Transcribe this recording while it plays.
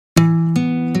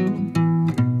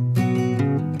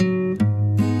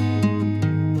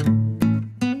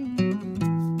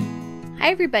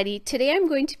everybody, today I'm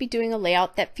going to be doing a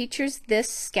layout that features this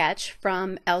sketch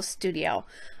from Studio.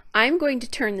 I'm going to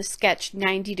turn the sketch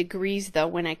 90 degrees though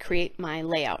when I create my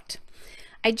layout.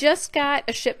 I just got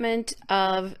a shipment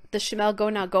of the Chamel Go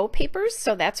Now Go papers,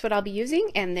 so that's what I'll be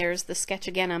using, and there's the sketch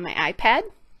again on my iPad.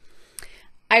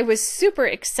 I was super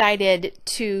excited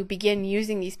to begin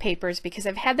using these papers because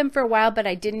I've had them for a while, but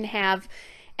I didn't have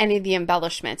any of the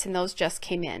embellishments, and those just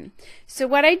came in. So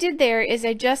what I did there is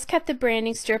I just cut the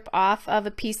branding strip off of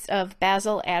a piece of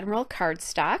Basil Admiral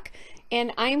cardstock,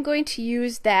 and I'm going to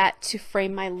use that to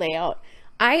frame my layout.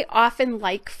 I often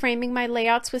like framing my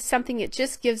layouts with something. It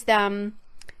just gives them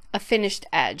a finished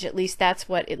edge. At least that's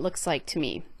what it looks like to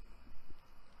me.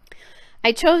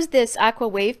 I chose this aqua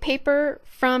wave paper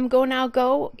from Go Now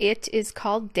Go. It is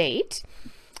called Date.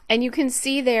 And you can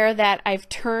see there that I've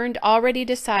already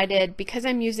decided, because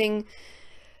I'm using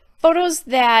photos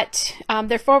that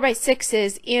they're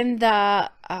 4x6s. In the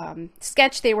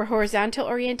sketch they were horizontal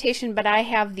orientation, but I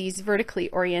have these vertically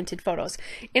oriented photos.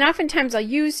 And oftentimes I'll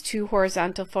use two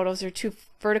horizontal photos or two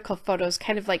vertical photos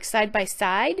kind of like side by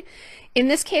side. In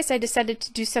this case I decided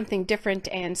to do something different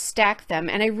and stack them,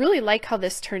 and I really like how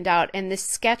this turned out, and this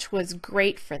sketch was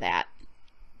great for that.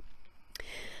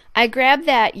 I grabbed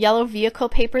that yellow vehicle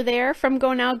paper there from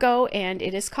Go Now Go, and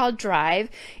it is called Drive.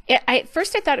 At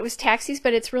first I thought it was taxis,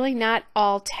 but it's really not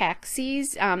all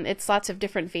taxis. It's lots of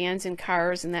different vans and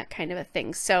cars and that kind of a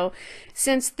thing. So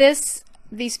since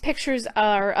these pictures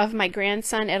are of my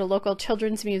grandson at a local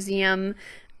children's museum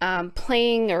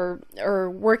playing or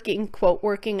working, quote,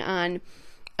 working on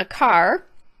a car,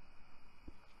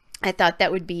 I thought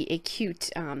that would be a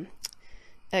cute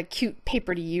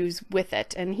paper to use with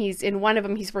it. And he's in one of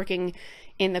them, he's working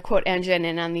in the quote engine,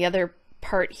 and on the other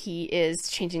part he is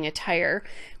changing a tire,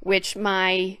 which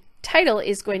my title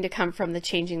is going to come from the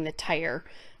changing the tire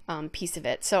piece of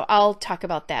it. So I'll talk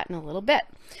about that in a little bit.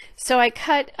 So I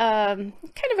cut kind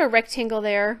of a rectangle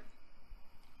there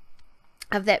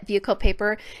of that vehicle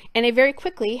paper, and I very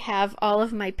quickly have all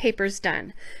of my papers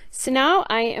done. So now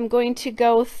I am going to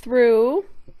go through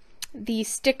the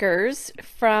stickers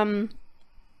from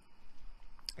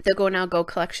the Go Now Go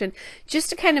collection, just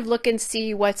to kind of look and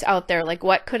see what's out there, like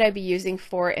what could I be using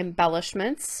for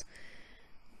embellishments.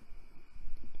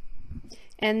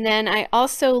 And then I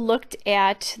also looked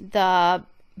at the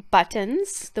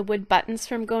buttons, the wood buttons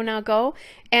from Go Now Go,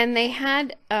 and they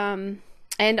had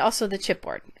and also the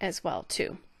chipboard as well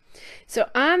too. So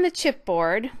on the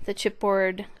chipboard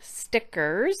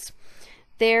stickers,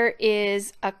 there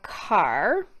is a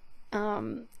car,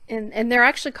 and they're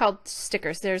actually called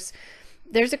stickers.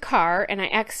 There's a car, and I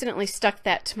accidentally stuck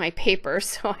that to my paper,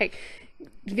 so I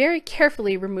very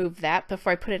carefully removed that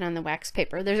before I put it on the wax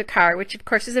paper. There's a car, which of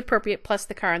course is appropriate, plus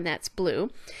the car, and that's blue.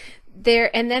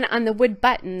 There, and then on the wood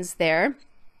buttons there's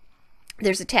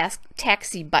a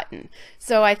taxi button.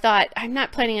 So I thought, I'm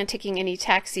not planning on taking any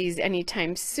taxis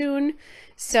anytime soon,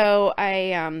 so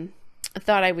I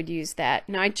thought I would use that.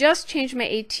 Now I just changed my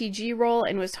ATG roll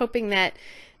and was hoping that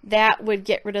that would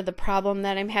get rid of the problem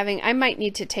that I'm having. I might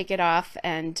need to take it off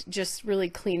and just really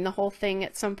clean the whole thing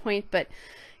at some point, but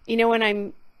you know, when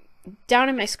I'm down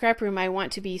in my scrap room, I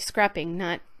want to be scrapping,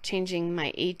 not changing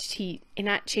my ATG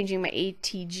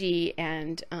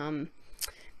and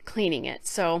cleaning it.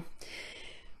 So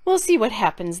we'll see what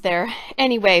happens there.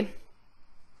 Anyway,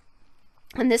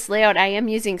 on this layout I am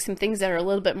using some things that are a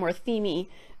little bit more themey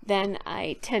than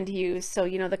I tend to use. So,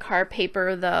 you know, the car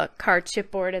paper, the car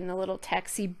chipboard, and the little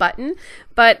taxi button.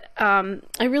 But I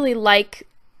really like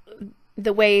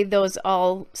the way those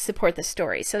all support the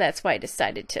story, so that's why I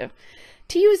decided to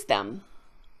use them.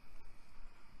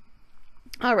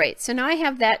 All right, so now I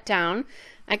have that down.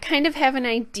 I kind of have an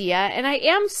idea, and I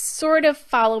am sort of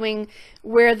following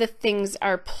where the things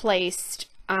are placed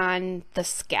on the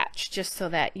sketch, just so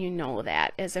that you know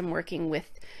that as I'm working with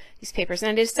these papers. And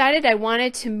I decided I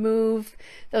wanted to move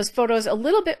those photos a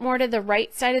little bit more to the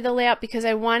right side of the layout because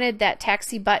I wanted that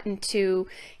taxi button to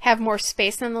have more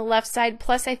space on the left side.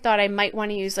 Plus I thought I might want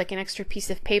to use like an extra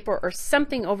piece of paper or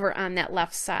something over on that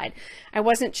left side. I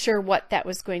wasn't sure what that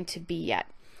was going to be yet.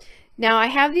 Now I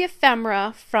have the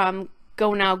ephemera from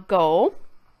Go Now Go.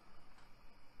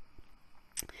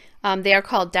 They are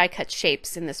called die cut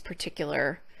shapes in this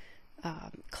particular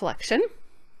collection.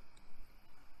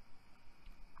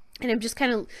 And I'm just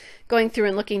kind of going through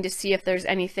and looking to see if there's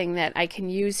anything that I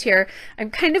can use here. I'm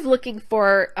kind of looking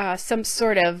for some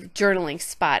sort of journaling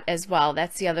spot as well.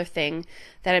 That's the other thing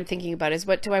that I'm thinking about, is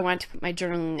what do I want to put my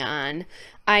journaling on.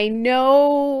 I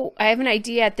know I have an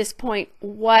idea at this point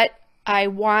what I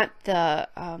want the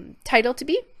title to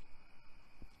be.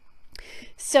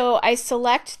 So I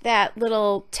select that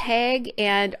little tag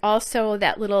and also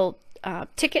that little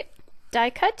ticket die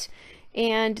cut,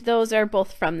 and those are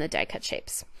both from the die cut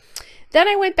shapes. Then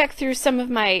I went back through some of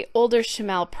my older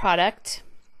Chamel product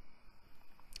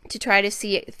to try to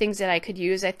see things that I could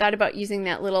use. I thought about using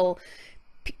that little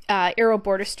arrow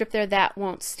border strip there. That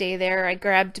won't stay there. I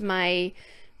grabbed my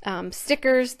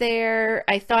stickers there.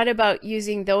 I thought about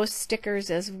using those stickers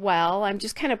as well. I'm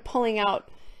just kind of pulling out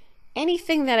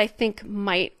anything that I think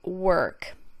might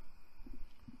work.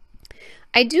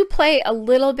 I do play a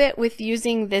little bit with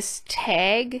using this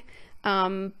tag,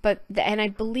 and I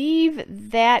believe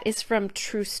that is from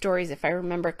True Stories, if I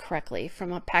remember correctly,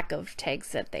 from a pack of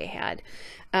tags that they had.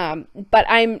 But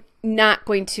I'm not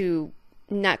going to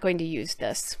use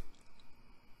this.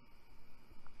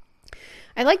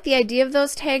 I like the idea of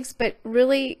those tags, but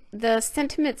really the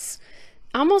sentiments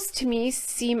almost to me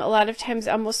seem a lot of times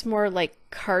almost more like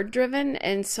card driven,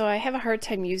 and so I have a hard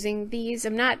time using these.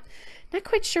 I'm not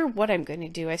quite sure what I'm going to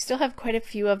do. I still have quite a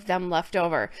few of them left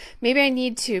over. Maybe I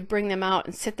need to bring them out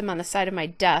and sit them on the side of my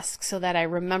desk so that I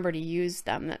remember to use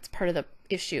them. That's part of the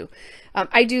issue.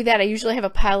 I do that. I usually have a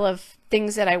pile of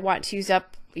things that I want to use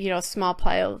up, you know, a small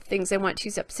pile of things I want to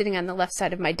use up sitting on the left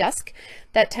side of my desk.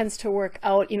 That tends to work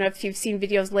out. You know, if you've seen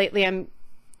videos lately, I'm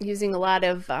using a lot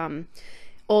of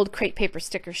old crepe paper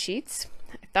sticker sheets.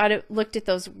 I thought it looked at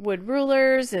those wood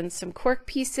rulers and some cork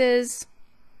pieces.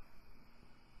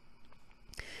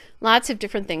 Lots of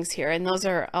different things here, and those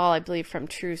are all, I believe, from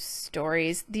True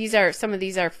Stories. Some of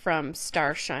these are from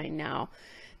Starshine now.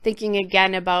 Thinking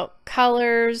again about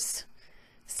colors,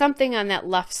 something on that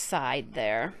left side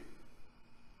there.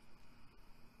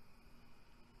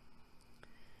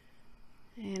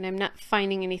 And I'm not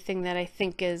finding anything that I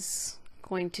think is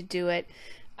going to do it.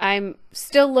 I'm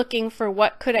still looking for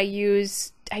what could I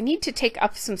use. I need to take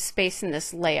up some space in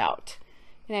this layout,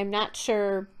 and I'm not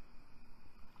sure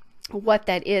what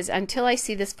that is until I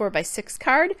see this 4x6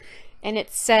 card, and it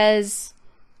says,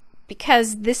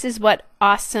 because this is what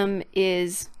awesome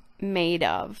is made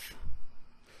of.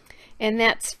 And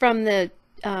that's from the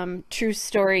True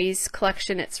Stories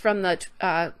collection. It's from the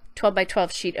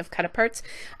 12x12 sheet of cut aparts.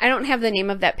 I don't have the name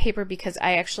of that paper because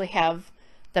I actually have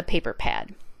the paper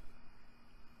pad.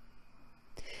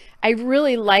 I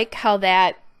really like how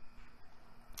that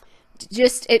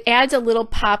it adds a little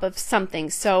pop of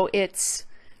something. So it's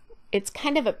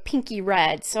kind of a pinky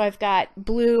red. So I've got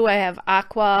blue, I have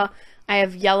aqua, I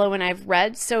have yellow, and I have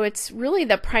red. So it's really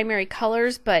the primary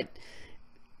colors, but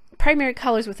primary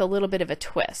colors with a little bit of a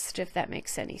twist, if that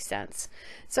makes any sense.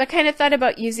 So I kind of thought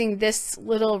about using this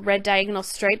little red diagonal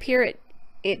stripe here.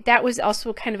 That was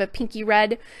also kind of a pinky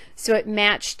red, so it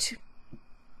matched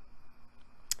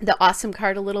the awesome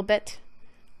card a little bit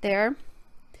there.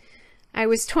 I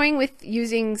was toying with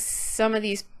using some of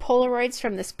these Polaroids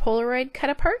from this Polaroid cut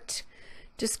apart.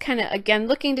 Just kind of, again,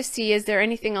 looking to see, is there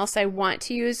anything else I want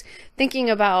to use? Thinking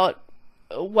about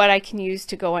what I can use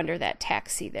to go under that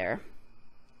taxi there.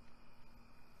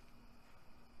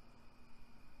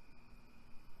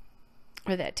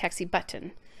 Or that taxi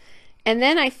button. And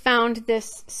then I found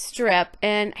this strip,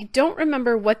 and I don't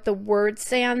remember what the words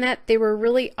say on that. They were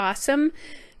really awesome.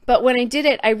 But when I did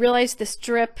it, I realized the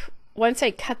strip, once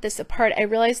I cut this apart, I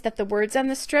realized that the words on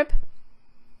the strip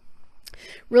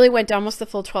really went almost the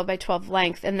full 12x12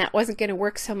 length, and that wasn't going to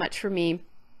work so much for me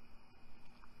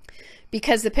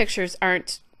because the pictures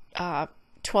aren't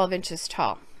 12 inches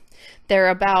tall. They're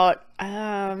about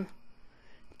 10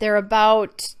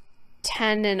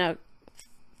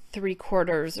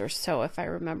 3/4 or so, if I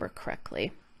remember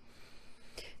correctly.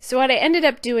 So what I ended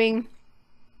up doing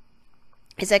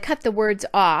is I cut the words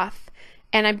off,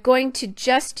 and I'm going to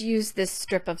just use this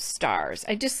strip of stars.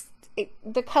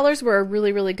 The colors were a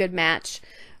really, really good match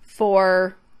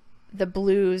for the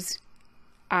blues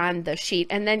on the sheet.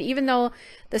 And then even though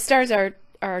the stars are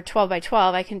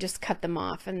 12x12, I can just cut them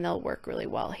off and they'll work really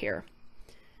well here.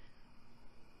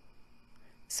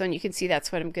 So you can see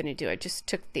that's what I'm going to do. I just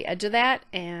took the edge of that,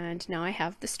 and now I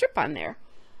have the strip on there.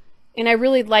 And I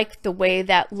really like the way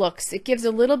that looks. It gives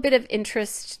a little bit of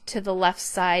interest to the left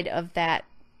side of that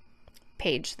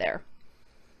page there.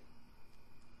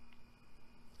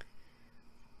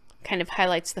 Kind of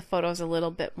highlights the photos a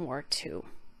little bit more too.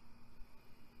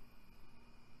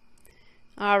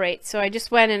 All right, so I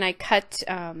just went and I cut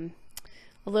a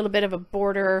little bit of a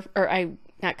border, or I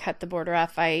not cut the border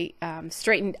off, I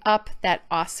straightened up that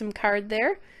awesome card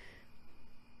there.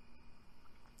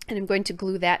 And I'm going to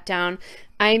glue that down.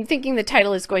 I'm thinking the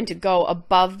title is going to go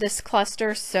above this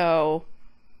cluster, so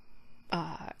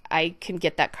I can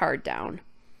get that card down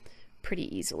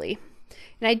pretty easily.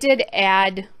 And I did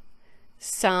add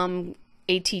some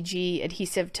ATG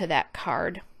adhesive to that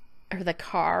card, or the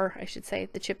car, I should say,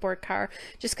 the chipboard car,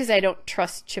 just because I don't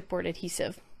trust chipboard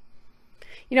adhesive.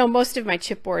 You know, most of my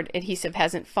chipboard adhesive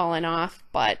hasn't fallen off,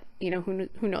 but you know,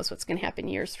 who knows what's going to happen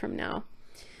years from now.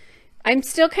 I'm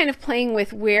still kind of playing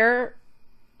with where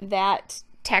that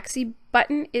taxi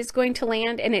button is going to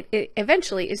land, and it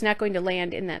eventually is not going to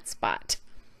land in that spot.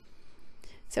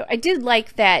 So I did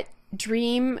like that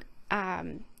dream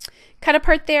cut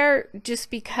apart there, just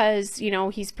because, you know,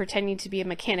 he's pretending to be a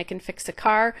mechanic and fix a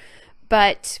car.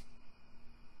 But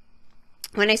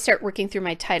when I start working through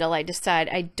my title, I decide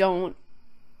I don't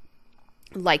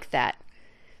like that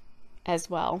as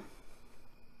well.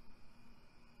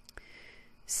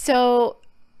 So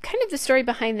kind of the story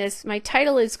behind this, my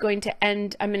title is going to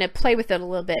end, I'm going to play with it a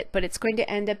little bit, but it's going to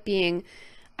end up being,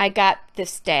 I Got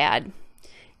This Dad.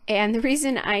 And the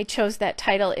reason I chose that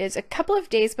title is a couple of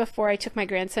days before I took my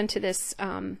grandson to this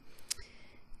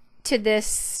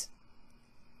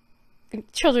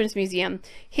children's museum,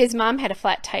 his mom had a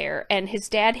flat tire, and his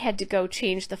dad had to go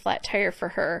change the flat tire for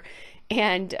her.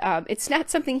 And it's not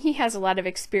something he has a lot of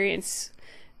experience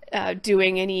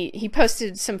doing, and he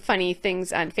posted some funny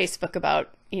things on Facebook about,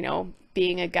 you know,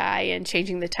 being a guy and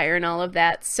changing the tire and all of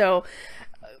that. So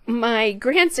my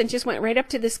grandson just went right up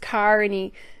to this car, and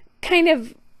he kind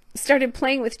of started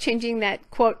playing with changing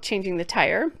that, quote, changing the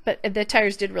tire, but the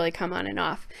tires did really come on and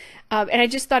off. And I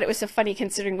just thought it was so funny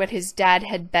considering what his dad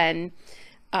had been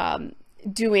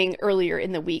doing earlier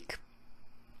in the week.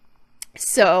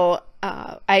 So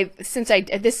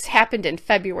this happened in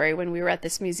February when we were at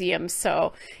this museum,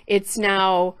 so it's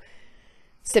now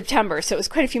September, so it was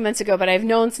quite a few months ago, but I've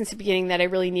known since the beginning that I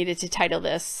really needed to title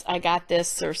this I Got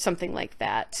This, or something like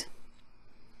that.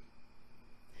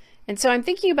 And so I'm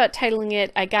thinking about titling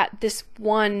it I Got This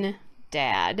One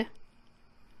Dad,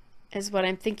 is what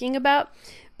I'm thinking about.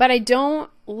 But I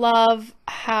don't love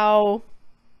how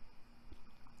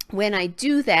when I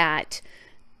do that,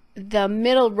 the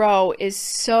middle row is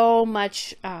so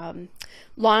much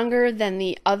longer than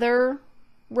the other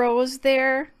rows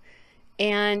there.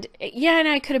 And yeah, and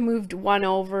I could have moved one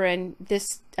over and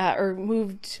this, or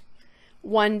moved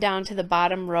one down to the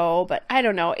bottom row, but I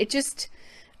don't know. It just,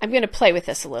 I'm going to play with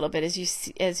this a little bit,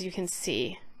 as you can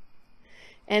see.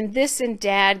 And this and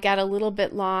Dad got a little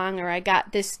bit long, or I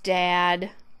got this Dad.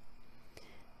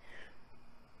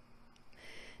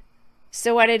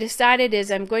 So what I decided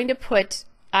is I'm going to put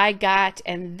I got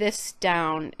and this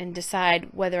down and decide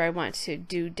whether I want to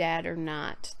do Dad or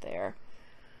not there.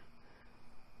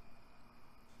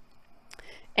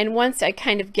 And once I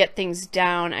kind of get things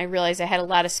down, I realize I had a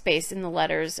lot of space in the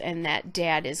letters, and that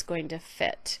Dad is going to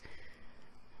fit.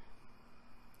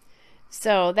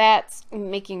 So that's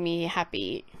making me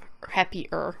happier.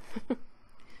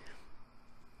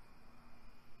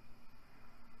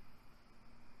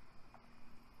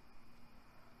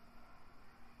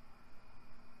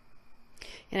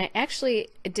 And I actually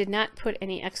did not put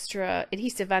any extra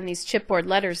adhesive on these chipboard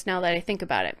letters now that I think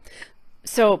about it.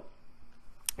 So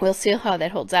we'll see how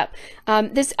that holds up.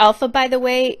 This alpha, by the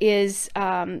way, is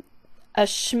a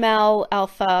Schmel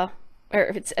alpha, or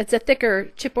it's a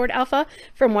thicker chipboard alpha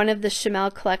from one of the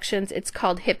Schmel collections. It's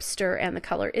called Hipster, and the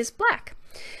color is black.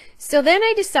 So then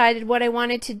I decided what I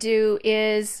wanted to do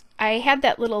is, I had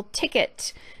that little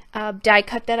ticket die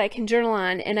cut that I can journal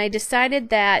on, and I decided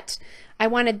that I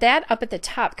wanted that up at the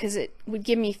top because it would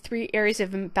give me 3 areas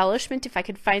of embellishment if I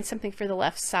could find something for the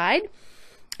left side.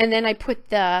 And then I put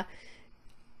the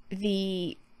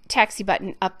taxi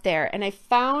button up there, and I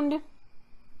found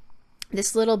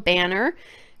this little banner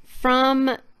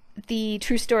from the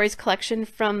True Stories collection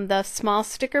from the small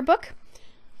sticker book,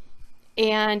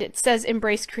 and it says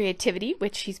Embrace Creativity,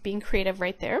 which he's being creative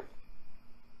right there.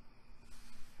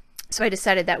 So I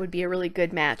decided that would be a really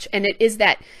good match, and it is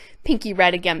that pinky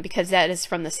red again because that is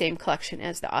from the same collection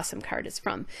as the Awesome card is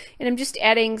from. And I'm just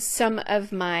adding some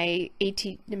of my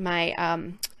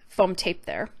foam tape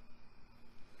there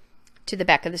to the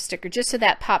back of the sticker, just so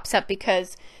that pops up,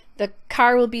 because the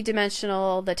car will be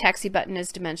dimensional, the taxi button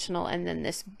is dimensional, and then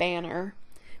this banner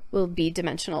will be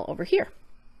dimensional over here.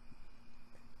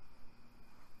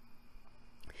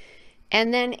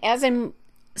 And then as I'm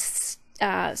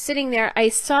sitting there, I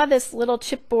saw this little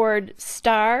chipboard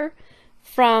star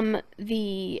from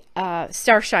the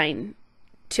Starshine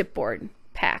chipboard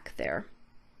pack there.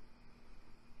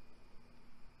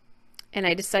 And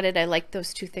I decided I liked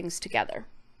those two things together.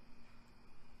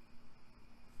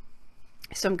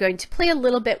 So I'm going to play a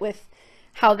little bit with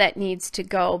how that needs to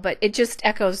go, but it just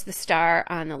echoes the star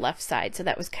on the left side. So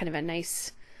that was kind of a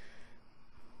nice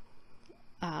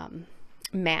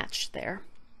match there.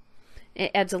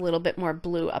 It adds a little bit more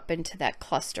blue up into that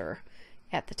cluster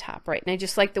at the top, right? And I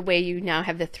just like the way you now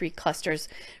have the 3 clusters,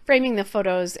 framing the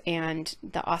photos and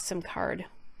the awesome card.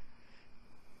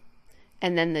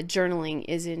 And then the journaling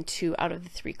is in 2 out of the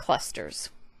 3 clusters.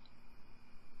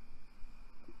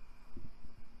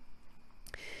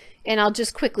 And I'll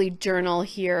just quickly journal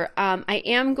here. I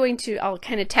am going to, I'll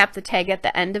kind of tap the tag at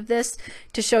the end of this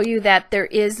to show you that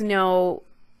there's no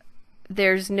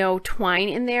twine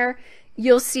in there.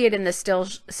 You'll see it in the still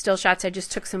shots. I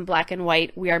just took some black and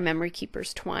white We Are Memory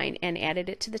Keepers twine and added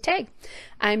it to the tag.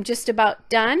 I'm just about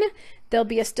done. There'll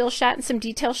be a still shot and some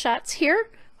detail shots here.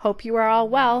 Hope you are all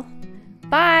well.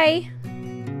 Bye.